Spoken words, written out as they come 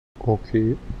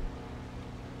Okay.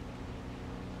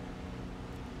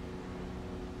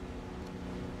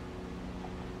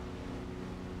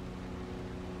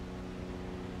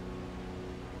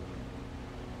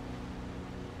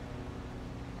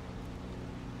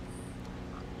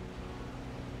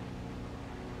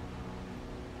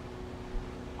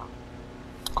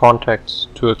 Contacts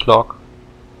 2 o'clock.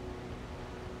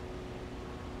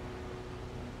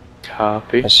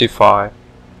 Copy. I see 5.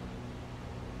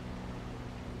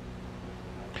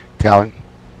 Talon.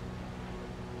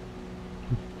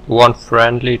 One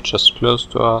friendly just close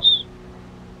to us.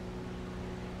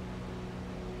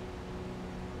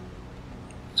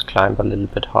 Let's climb a little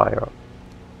bit higher.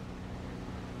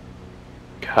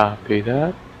 Copy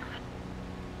that.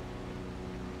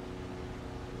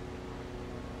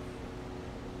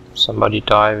 Somebody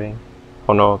diving.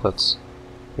 Oh no,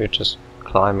 we're just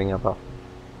climbing above.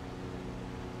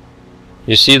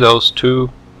 You see those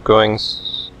two going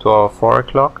to our 4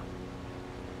 o'clock?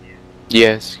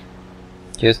 Yes.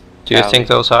 Do you think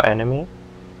those are enemy?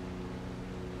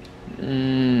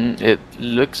 It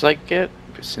looks like it,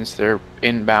 since they're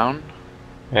inbound.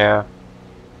 Yeah.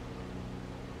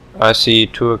 I see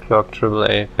 2 o'clock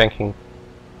AAA banking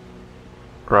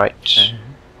right.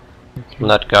 Okay.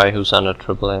 That guy who's under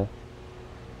AAA.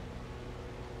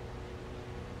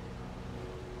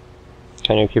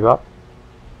 Can you keep up?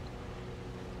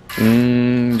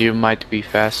 You might be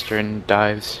faster in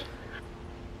dives.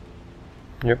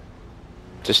 Yep.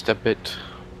 Just a bit.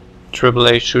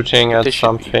 AAA shooting at This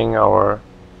should be. something our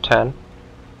 10.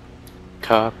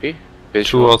 Copy. 2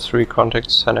 Visual. or 3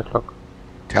 contacts 10 o'clock.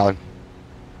 Talon.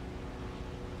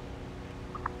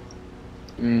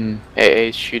 AA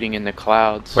is shooting in the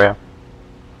clouds. Where?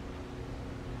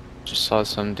 Just saw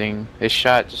something. They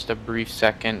shot just a brief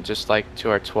second, just like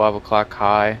to our 12 o'clock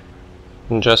high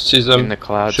And just see in them the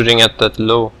clouds. shooting at that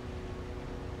low.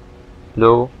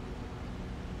 Low.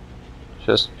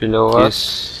 Just below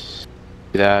us. Yes.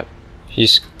 That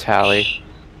He's tally.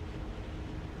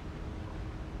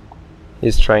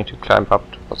 He's trying to climb up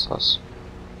towards us.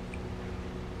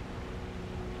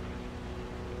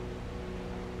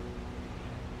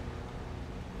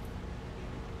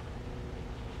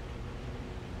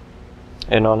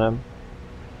 In on him.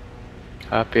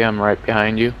 Copy, I'm right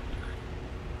behind you.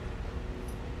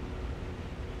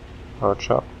 Hard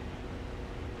shot.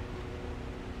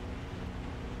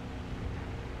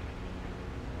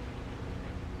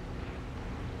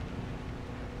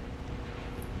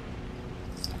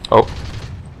 Oh.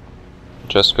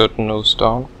 Just got nose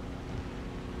down.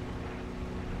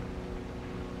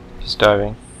 He's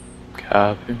diving.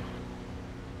 Copy.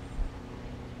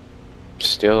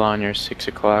 Still on your 6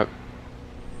 o'clock.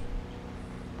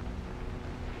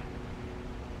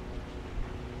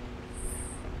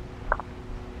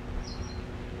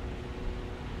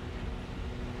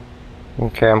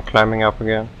 Okay, I'm climbing up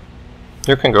again.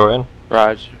 You can go in.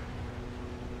 Roger.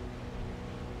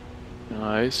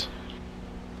 Nice.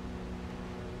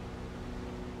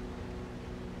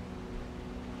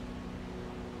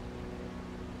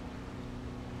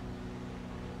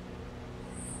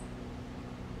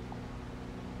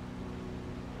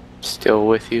 Still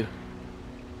with you.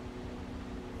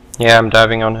 Yeah, I'm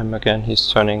diving on him again. He's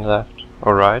turning left.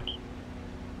 Or right?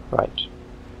 Right.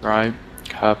 Right.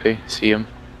 Copy. See him.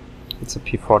 It's a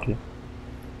P40.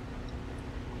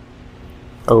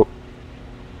 Oh.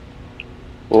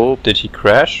 Oh, Did he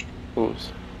crash?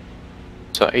 oops.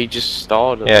 So he just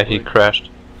stalled. Yeah, he crashed.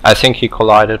 I think he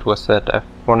collided with that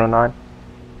F109.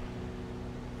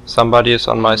 Somebody is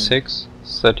on my 6.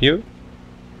 Is that you?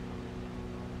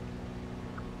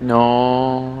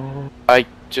 No, I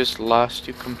just lost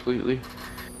you completely.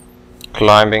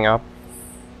 Climbing up.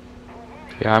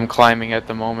 Yeah, I'm climbing at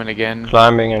the moment again.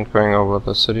 Climbing and going over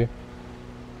the city.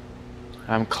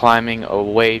 I'm climbing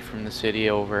away from the city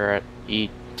over at E10.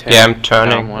 Yeah, I'm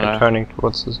turning. I I'm turning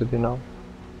towards the city now.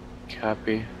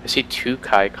 Copy. I see 2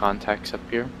 Kai contacts up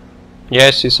here. Yeah,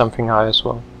 I see something high as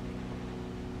well.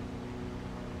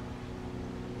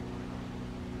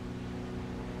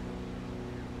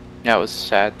 Yeah, it was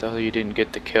sad though you didn't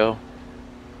get the kill.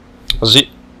 I see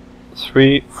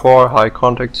 3, 4 high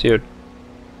contacts here.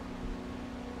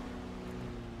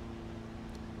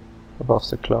 Above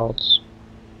the clouds.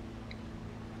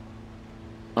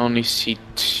 Only see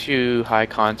 2 high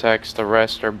contacts, the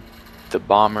rest are the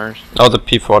bombers. Oh, the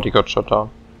P40 got shot down.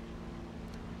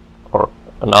 Or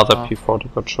another Oh.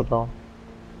 P40 got shot down.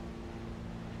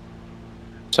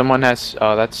 Someone has,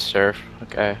 oh that's Surf,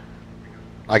 okay.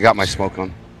 I got my smoke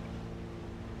on.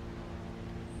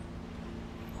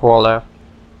 4 left.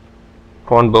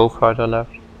 1 bowfighter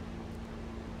left.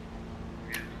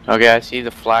 Okay, I see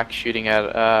the flak shooting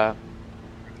at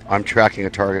I'm tracking a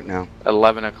target now.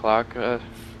 11 o'clock,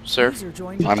 sir.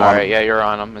 I'm on Alright, him. yeah, you're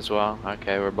on them as well.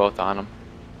 Okay, we're both on them.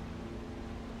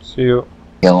 See you.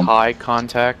 Kill him. High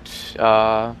contact,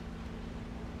 Kill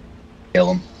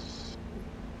him.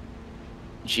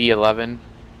 G11,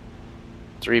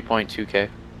 3.2k.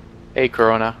 Hey,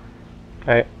 Corona.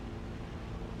 Hey.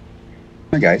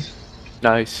 Hi guys.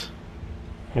 Nice.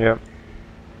 Yep.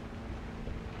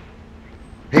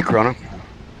 Hey, Corona.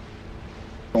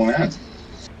 What's going on?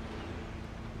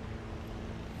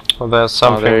 Well, there's Oh,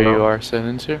 something. there now. you are,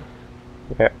 Senator.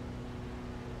 Yeah.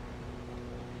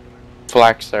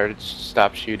 Flak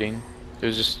stopped shooting. It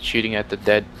was just shooting at the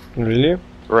dead Really?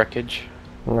 wreckage.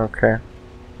 Okay.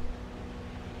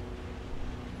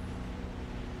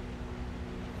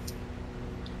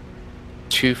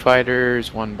 Two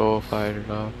fighters, one bow fighter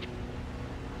left.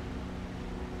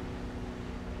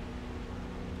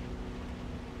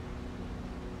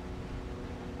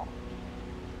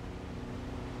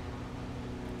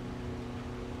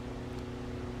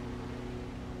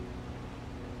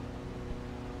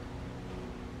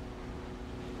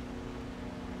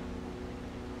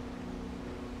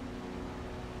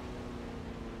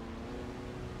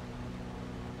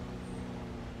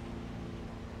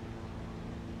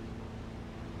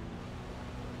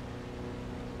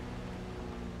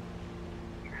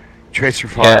 Tracer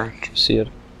fire. Yeah, see it.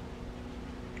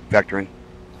 Vectoring.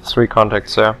 3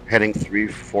 contacts there. Heading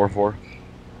 344.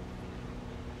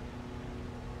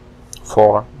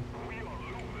 4.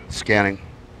 Scanning.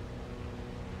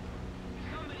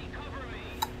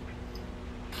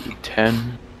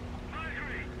 E10.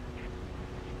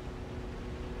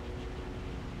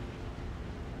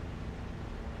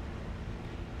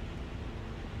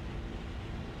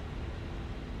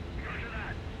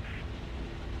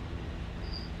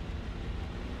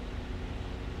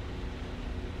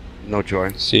 No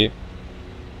joy. See.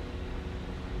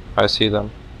 I see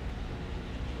them.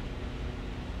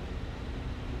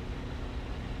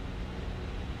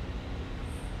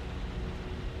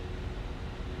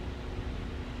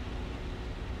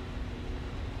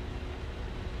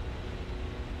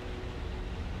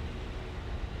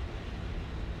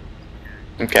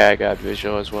 Okay, I got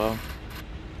visual as well.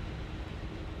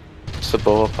 It's the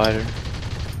boa fighter.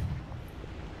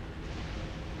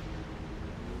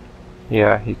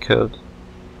 Yeah, he killed.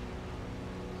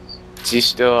 Is he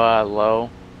still low?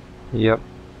 Yep.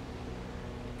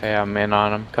 Okay, I'm in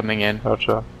on him, coming in.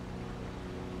 Roger.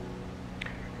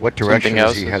 What direction Something is he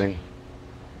else is- heading?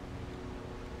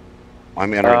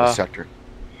 I'm entering the sector.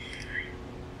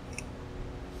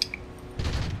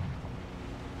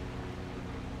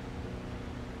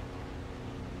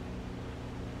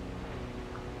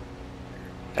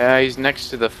 He's next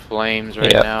to the flames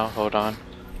right Yeah. now. Hold on.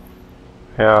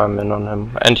 Yeah, I'm in on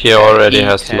him. And he already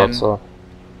has E10. lots of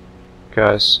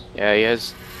guys. Yeah, he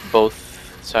has both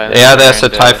silencer Yeah, there's a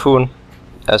and, typhoon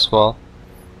as well.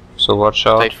 So watch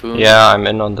out. Typhoon? Yeah, I'm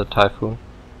in on the typhoon.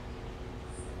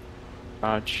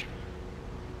 Dodge.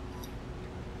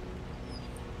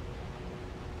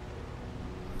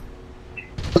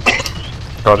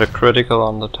 Got a critical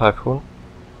on the typhoon.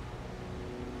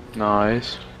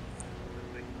 Nice.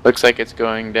 Looks like it's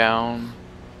going down.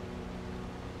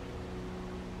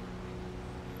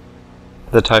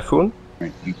 The typhoon?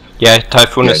 Right. Yeah,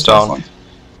 typhoon Yeah, is it's down. fine.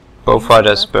 Both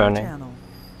fighters burning.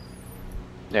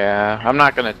 Yeah, I'm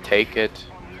not gonna take it.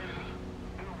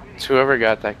 It's whoever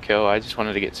got that kill. I just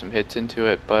wanted to get some hits into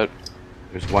it, but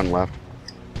There's one left.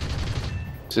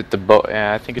 is it the bow?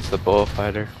 Yeah, I think it's the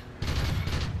bullfighter.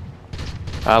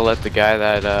 I'll let the guy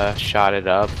that shot it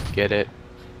up get it.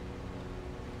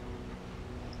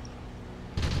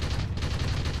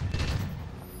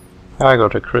 I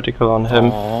got a critical on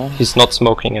him. Aw. He's not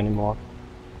smoking anymore.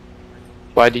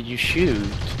 Why did you shoot?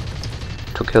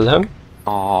 To kill him?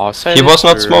 Aw, He was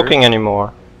not Senator. smoking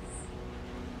anymore.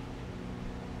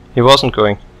 He wasn't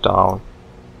going down.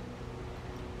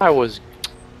 I was.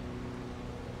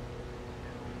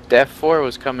 Death 4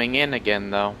 was coming in again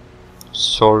though.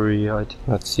 Sorry, I did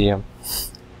not see him.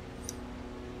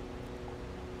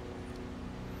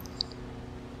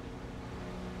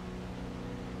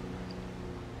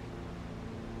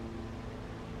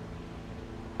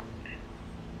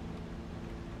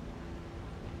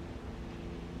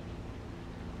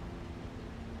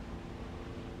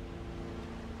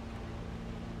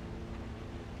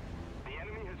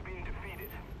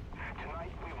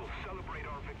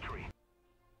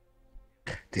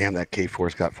 Damn, that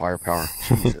K4's got firepower.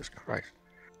 Jesus Christ.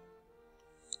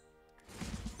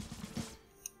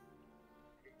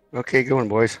 Okay, going,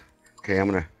 boys. Okay, I'm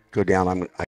gonna go down.